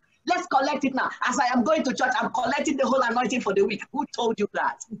mentality. Let's collect it now. As I am going to church, I'm collecting the whole anointing for the week. Who told you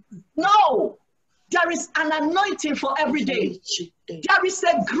that? No, there is an anointing for every day. There is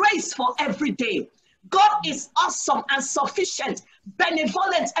a grace for every day. God is awesome and sufficient,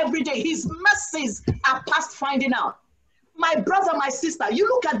 benevolent every day. His mercies are past finding out. My brother, my sister, you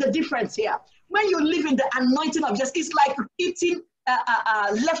look at the difference here. When you live in the anointing of Jesus, it's like eating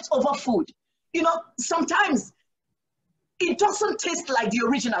leftover food. Sometimes it doesn't taste like the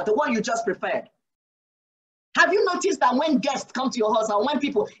original, the one you just prepared. Have you noticed that when guests come to your house, or when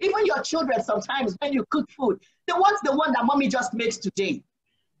people, even your children, sometimes when you cook food, they want the one that mommy just made today.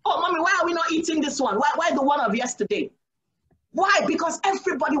 Oh, mommy, why are we not eating this one? Why the one of yesterday? Why? Because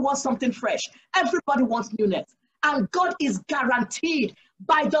everybody wants something fresh. Everybody wants newness. And God is guaranteed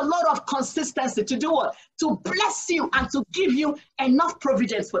by the Lord of consistency to do what? To bless you and to give you enough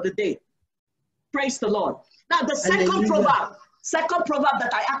providence for the day. Praise the Lord. Now the second proverb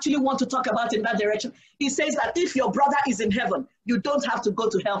that I actually want to talk about in that direction, he says that if your brother is in heaven, you don't have to go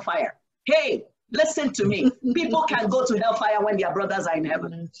to hellfire. Hey, listen to me. People can go to hellfire when their brothers are in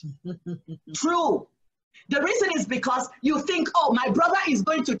heaven. True. The reason is because you think, oh, my brother is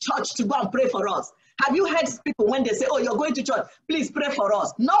going to church to go and pray for us. Have you heard people when they say, oh, you're going to church, please pray for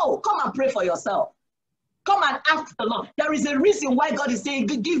us? No, come and pray for yourself. Come and ask the Lord. There is a reason why God is saying,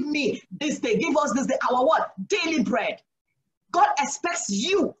 give me this day, give us this day, our what? Daily bread. God expects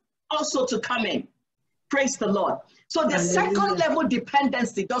you also to come in. Praise the Lord. So the second level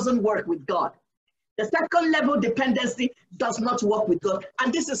dependency doesn't work with God. The second level dependency does not work with God.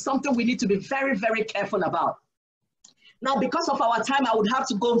 And this is something we need to be very, very careful about. Now, because of our time, I would have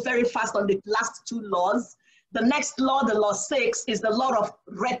to go very fast on the last two laws. The next law, the law 6, is the law of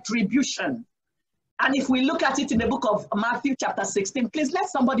retribution. And if we look at it in the book of Matthew chapter 16, please let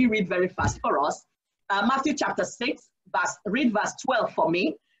somebody read very fast for us. Matthew chapter 6, read verse 12 for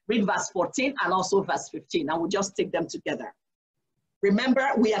me, read verse 14 and also verse 15. I will just take them together. Remember,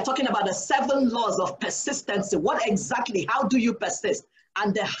 we are talking about the 7 laws of persistency. What exactly, how do you persist?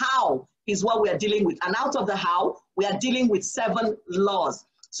 And the how is what we are dealing with. And out of the how, we are dealing with 7 laws.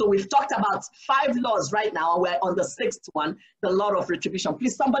 So we've talked about 5 laws right now. We're on the 6th one, the law of retribution.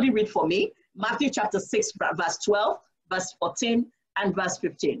 Please, somebody read for me. Matthew chapter 6, verse 12, verse 14, and verse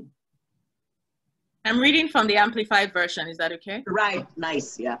 15. I'm reading from the Amplified Version. Is that okay? Right.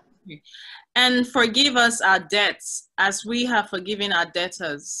 Nice. Yeah. Okay. And forgive us our debts as we have forgiven our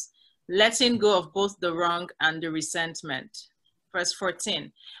debtors, letting go of both the wrong and the resentment. Verse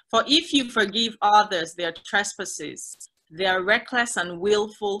 14. For if you forgive others their trespasses, their reckless and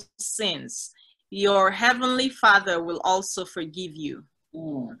willful sins, your heavenly Father will also forgive you.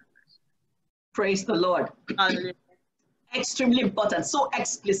 Praise the Lord. Hallelujah. Extremely important, so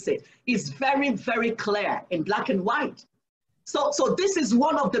explicit. It's very, very clear in black and white. So this is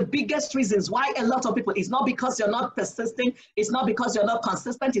one of the biggest reasons why a lot of people, it's not because you're not persisting, it's not because you're not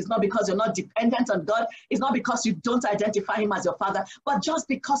consistent, it's not because you're not dependent on God, it's not because you don't identify him as your father, but just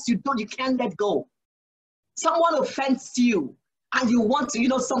because you can't let go. Someone offends you and you want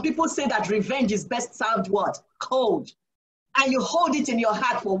to, some people say that revenge is best served what? Cold. And you hold it in your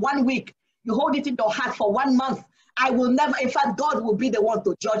heart for 1 week. You hold it in your heart for 1 month. I will never, in fact, God will be the one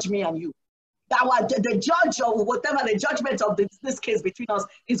to judge me and you. The judge or whatever the judgment of this case between us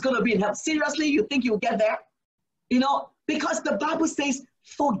is going to be in hell. Seriously, you think you'll get there? Because the Bible says,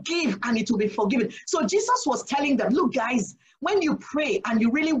 forgive and it will be forgiven. So Jesus was telling them, look, guys, when you pray and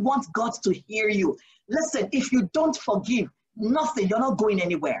you really want God to hear you, listen, if you don't forgive, nothing, you're not going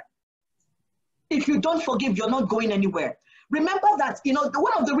anywhere. If you don't forgive, you're not going anywhere. Remember that,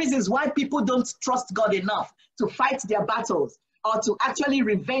 one of the reasons why people don't trust God enough to fight their battles or to actually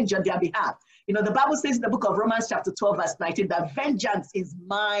revenge on their behalf. The Bible says in the book of Romans chapter 12, verse 19, that vengeance is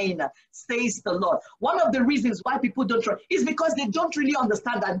mine, says the Lord. One of the reasons why people don't trust is because they don't really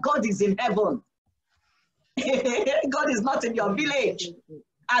understand that God is in heaven. God is not in your village.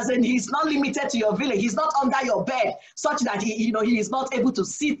 As in, he's not limited to your village. He's not under your bed, such that he is not able to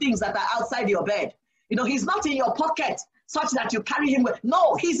see things that are outside your bed. He's not in your pocket, such that you carry him with.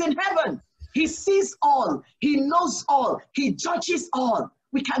 No, he's in heaven. He sees all. He knows all. He judges all.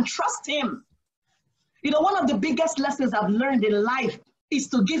 We can trust him. One of the biggest lessons I've learned in life is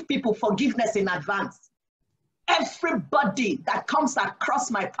to give people forgiveness in advance. Everybody that comes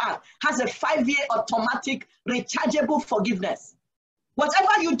across my path has a 5-year automatic rechargeable forgiveness.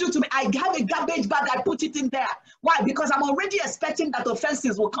 Whatever you do to me, I have a garbage bag, I put it in there. Why? Because I'm already expecting that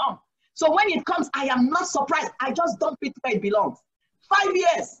offenses will come. So when it comes, I am not surprised. I just dump it where it belongs. 5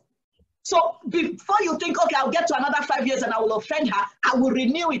 years. So before you think, okay, I'll get to another 5 years and I will offend her, I will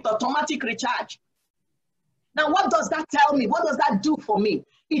renew it, automatic recharge. Now, what does that tell me? What does that do for me?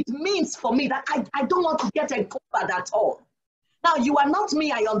 It means for me that I don't want to get encumbered at all. Now, you are not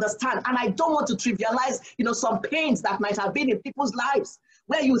me, I understand, and I don't want to trivialize, some pains that might have been in people's lives,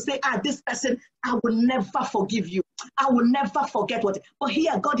 where you say, this person, I will never forgive you. I will never forget what. But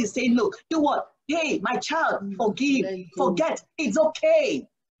here, God is saying, look, do what? Hey, my child, forgive, forget. It's okay.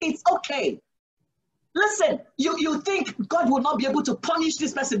 It's okay. Listen, you think God will not be able to punish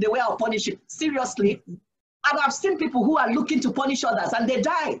this person the way I'll punish him? Seriously? And I've seen people who are looking to punish others and they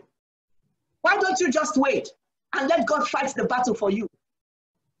die. Why don't you just wait and let God fight the battle for you?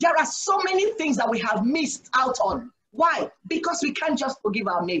 There are so many things that we have missed out on. Why? Because we can't just forgive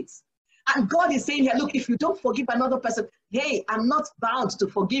our mates. And God is saying here, look, if you don't forgive another person, hey, I'm not bound to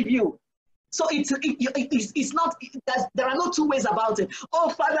forgive you. So it's not, there are no two ways about it. Oh,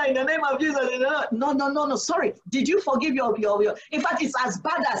 Father, in the name of Jesus. No. Sorry. Did you forgive your? In fact, it's as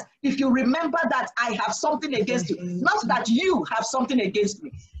bad as if you remember that I have something against you. Not that you have something against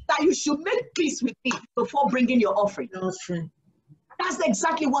me. That you should make peace with me before bringing your offering. That's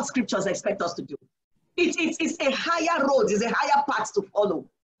exactly what scriptures expect us to do. It's a higher road. It's a higher path to follow.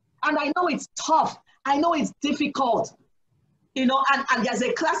 And I know it's tough. I know it's difficult. You know, and there's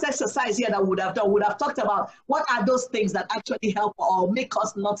a class exercise here that would have talked about what are those things that actually help or make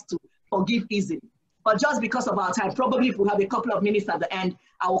us not to forgive easily. But just because of our time, probably if we have a couple of minutes at the end,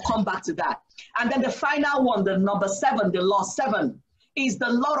 I will come back to that. And then the final one, the number 7, the law 7, is the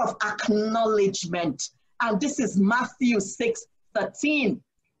law of acknowledgement. And this is Matthew 6:13.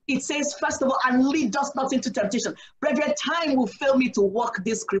 It says, first of all, and lead us not into temptation. Brethren, time will fail me to work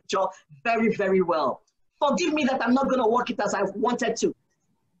this scripture very, very well. Forgive me that I'm not going to work it as I wanted to.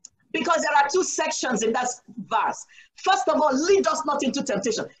 Because there are 2 sections in that verse. First of all, lead us not into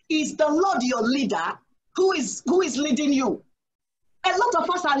temptation. Is the Lord your leader? Who is leading you? A lot of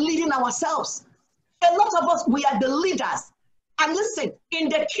us are leading ourselves. A lot of us, we are the leaders. And listen, in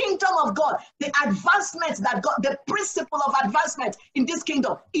the kingdom of God, the advancement that God, the principle of advancement in this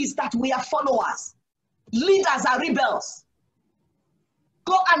kingdom is that we are followers. Leaders are rebels.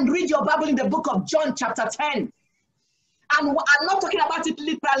 Go and read your Bible in the book of John chapter 10. And I'm not talking about it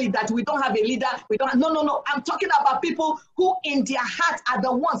literally that we don't have a leader. No. I'm talking about people who in their heart are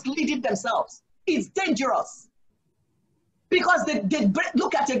the ones leading themselves. It's dangerous. Because they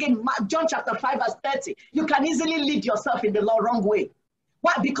look at again, John chapter 5 verse 30. You can easily lead yourself in the wrong way.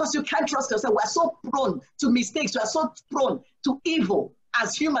 Why? Because you can't trust yourself. We're so prone to mistakes. We're so prone to evil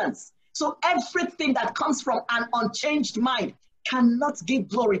as humans. So everything that comes from an unchanged mind cannot give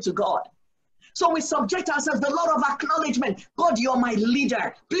glory to God. So we subject ourselves to the law of acknowledgement. God, you're my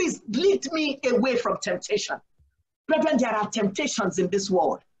leader. Please lead me away from temptation. Brethren, there are temptations in this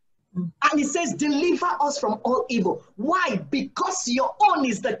world. And it says, deliver us from all evil. Why? Because your own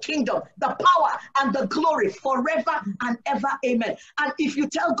is the kingdom, the power, and the glory forever and ever. Amen. And if you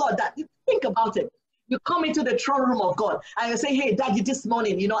tell God that, think about it. You come into the throne room of God and you say, hey, Daddy, this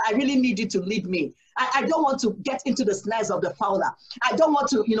morning, you know, I really need you to lead me. I don't want to get into the snares of the fowler. I don't want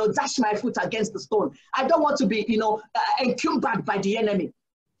to, you know, dash my foot against the stone. I don't want to be, you know, encumbered by the enemy.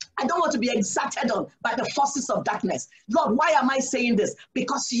 I don't want to be exerted on by the forces of darkness. Lord, why am I saying this?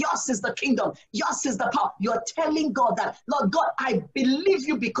 Because yours is the kingdom. Yours is the power. You're telling God that, Lord God, I believe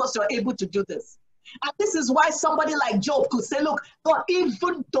you because you're able to do this. And this is why somebody like Job could say, look, God,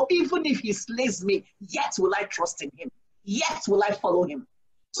 even if he slays me, yet will I trust in him. Yet will I follow him.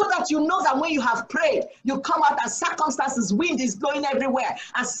 So that you know that when you have prayed, you come out and circumstances, wind is blowing everywhere,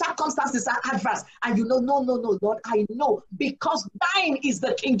 and circumstances are adverse. And you know, no, Lord, I know, because thine is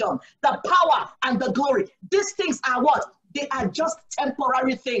the kingdom, the power, and the glory. These things are what? They are just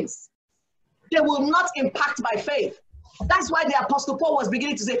temporary things. They will not impact my faith. That's why the Apostle Paul was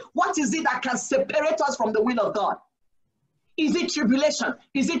beginning to say, what is it that can separate us from the will of God? Is it tribulation?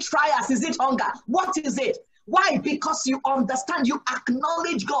 Is it trials? Is it hunger? What is it? Why? Because you understand, you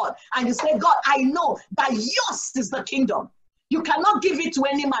acknowledge God, and you say, God, I know that yours is the kingdom. You cannot give it to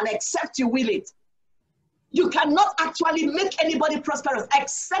any man except you will it. You cannot actually make anybody prosperous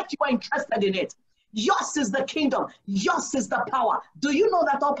except you are interested in it. Yours is the kingdom. Yours is the power. Do you know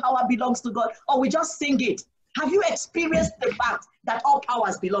that all power belongs to God? Or we just sing it? Have you experienced the fact that all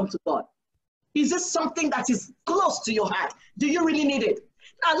powers belong to God? Is this something that is close to your heart? Do you really need it?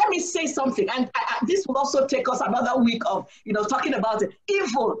 Now, let me say something, and this will also take us another week of, you know, talking about it.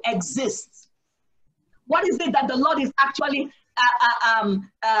 Evil exists. What is it that the Lord is actually,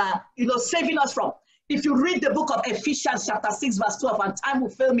 you know, saving us from? If you read the book of Ephesians chapter 6 verse 12, and time will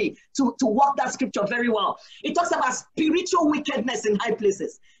fail me to walk that scripture very well. It talks about spiritual wickedness in high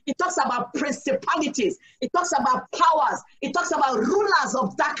places. It talks about principalities. It talks about powers. It talks about rulers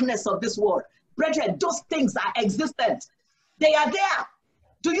of darkness of this world. Brethren, those things are existent. They are there.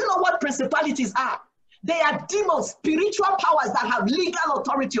 Do you know what principalities are? They are demons, spiritual powers that have legal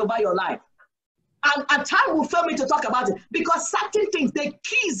authority over your life. And time will fail me to talk about it, because certain things, the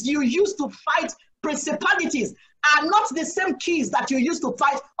keys you use to fight principalities are not the same keys that you use to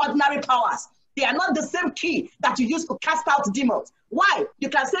fight ordinary powers. They are not the same key that you use to cast out demons. Why? You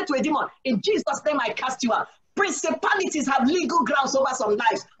can say to a demon, in Jesus' name I cast you out. Principalities have legal grounds over some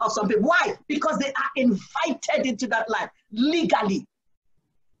lives of some people. Why? Because they are invited into that life legally.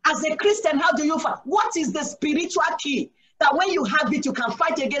 As a Christian, how do you fight? What is the spiritual key that when you have it, you can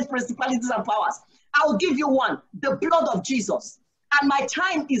fight against principalities and powers? I'll give you one: the blood of Jesus. And my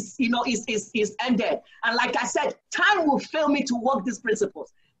time is, you know, is ended. And like I said, time will fail me to work these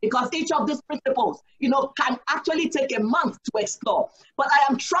principles. because each of these principles, you know, can actually take a month to explore. But I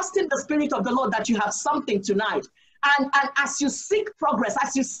am trusting the Spirit of the Lord that you have something tonight. And as you seek progress,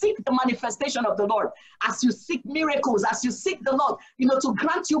 as you seek the manifestation of the Lord, as you seek miracles, as you seek the Lord, you know, to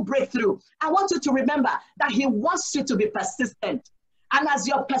grant you breakthrough, I want you to remember that he wants you to be persistent. And as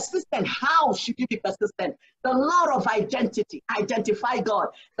you're persistent, how should you be persistent? The law of identity, identify God,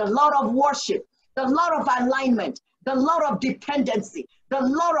 the law of worship, the law of alignment, the law of dependency, the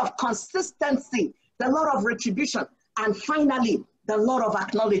law of consistency, the law of retribution, and finally, the law of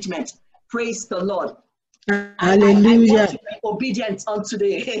acknowledgement. Praise the Lord. Hallelujah. I want to be obedient unto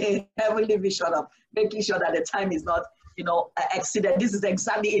the heavenly vision of making sure that the time is not, you know, exceeded. This is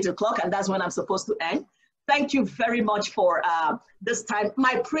exactly 8 o'clock, and that's when I'm supposed to end. Thank you very much for this time.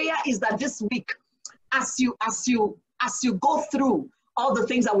 My prayer is that this week, as you go through all the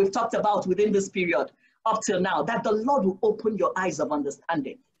things that we've talked about within this period up till now, that the Lord will open your eyes of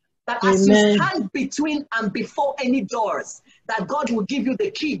understanding. That as you stand between and before any doors, that God will give you the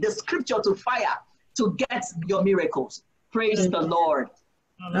key, the scripture to fire, to get your miracles. Praise the Lord.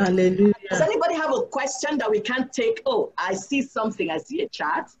 Hallelujah. Does anybody have a question that we can't take? Oh, I see something. I see a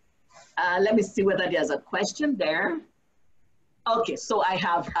chat. Let me see whether there's a question there. Okay, so I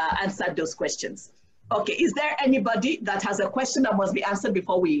have answered those questions. Okay, is there anybody that has a question that must be answered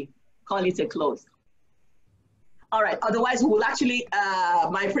before we call it a close? All right, otherwise we will actually,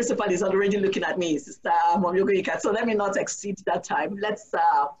 my principal is already looking at me, Sister Momyogo, so let me not exceed that time. Let's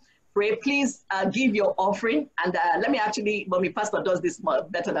pray. Please give your offering, and let me actually, Mommy Pastor does this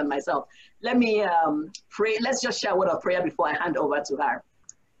better than myself. Let me pray. Let's just share a word of prayer before I hand over to her.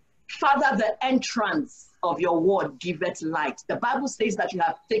 Father, the entrance of your word giveth light. The Bible says that you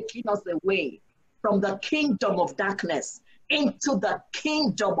have taken us away from the kingdom of darkness into the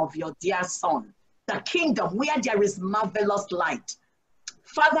kingdom of your dear Son, the kingdom where there is marvelous light.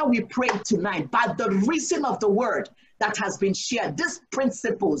 Father, we pray tonight, by the reason of the word that has been shared, these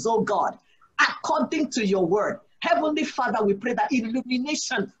principles, oh God, according to your word, Heavenly Father, we pray that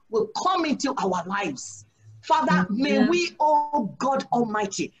illumination will come into our lives. Father, may we, oh God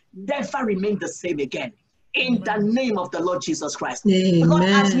Almighty, never remain the same again. In the name of the Lord Jesus Christ. Lord,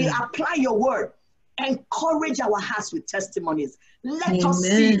 as we apply your word, encourage our hearts with testimonies. Let us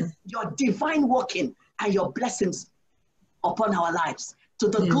see your divine working and your blessings upon our lives, to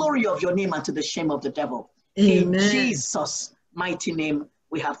the glory of your name and to the shame of the devil. In Jesus' mighty name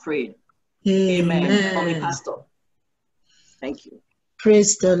we have prayed. Amen. Holy Pastor. Thank you.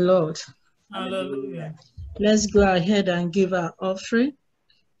 Praise the Lord. Hallelujah. Let's go ahead and give our offering.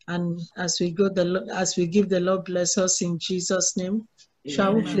 And as we give the Lord bless us in Jesus' name,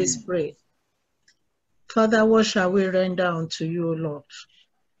 shall we please pray? Father, what shall we render unto you, O Lord?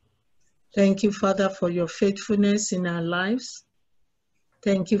 Thank you, Father, for your faithfulness in our lives.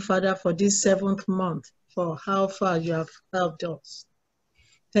 Thank you, Father, for this 7th month, for how far you have helped us.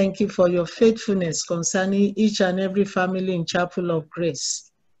 Thank you for your faithfulness concerning each and every family in Chapel of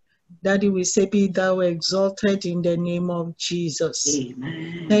Grace. Daddy, we say, be thou exalted in the name of Jesus.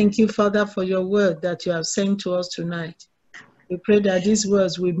 Amen. Thank you, Father, for your word that you have sent to us tonight. We pray that these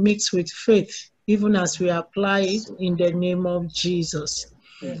words will mix with faith, even as we apply it in the name of Jesus.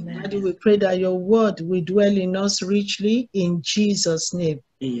 Amen. Daddy, we pray that your word will dwell in us richly in Jesus' name.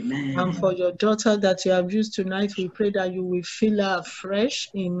 Amen. And for your daughter that you have used tonight, we pray that you will fill her afresh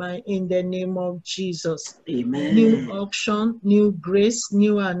in the name of Jesus. Amen. New option, new grace,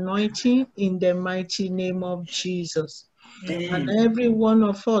 new anointing in the mighty name of Jesus. Amen. And every one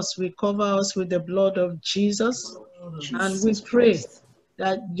of us will cover us with the blood of Jesus. And we pray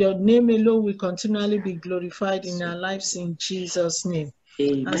that your name alone will continually be glorified in our lives in Jesus' name.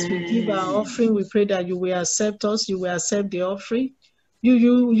 Amen. As we give our offering, we pray that you will accept us, you will accept the offering.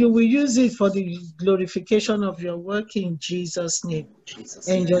 You will use it for the glorification of your work in Jesus' name.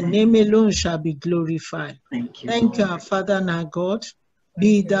 And your name alone shall be glorified. Thank you. Thank you, our Father and our God.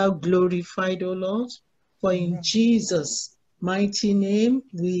 Be thou glorified, O Lord. For in Jesus' mighty name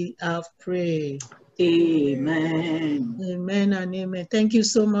we have prayed. Amen. Amen and amen. Thank you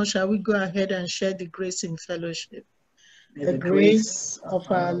so much. Shall we go ahead and share the grace in fellowship? The grace of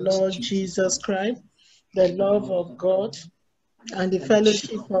our Lord Jesus Christ, the love of God, and the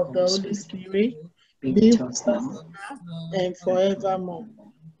fellowship of the Holy Spirit be with us now and forevermore.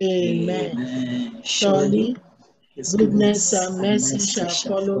 Amen. Surely, goodness and mercy shall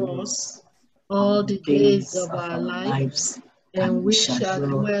follow us all the days of our lives, and we shall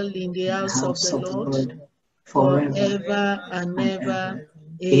dwell in the house of the Lord forever and ever.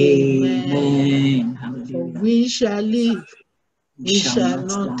 Amen. For we shall live, we shall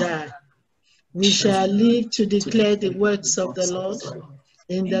not die. We shall live to declare the works of the Lord.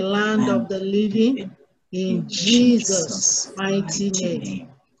 in the land of the living, in Jesus' mighty name.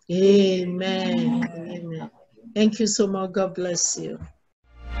 Amen. Amen. Thank you so much. God bless you.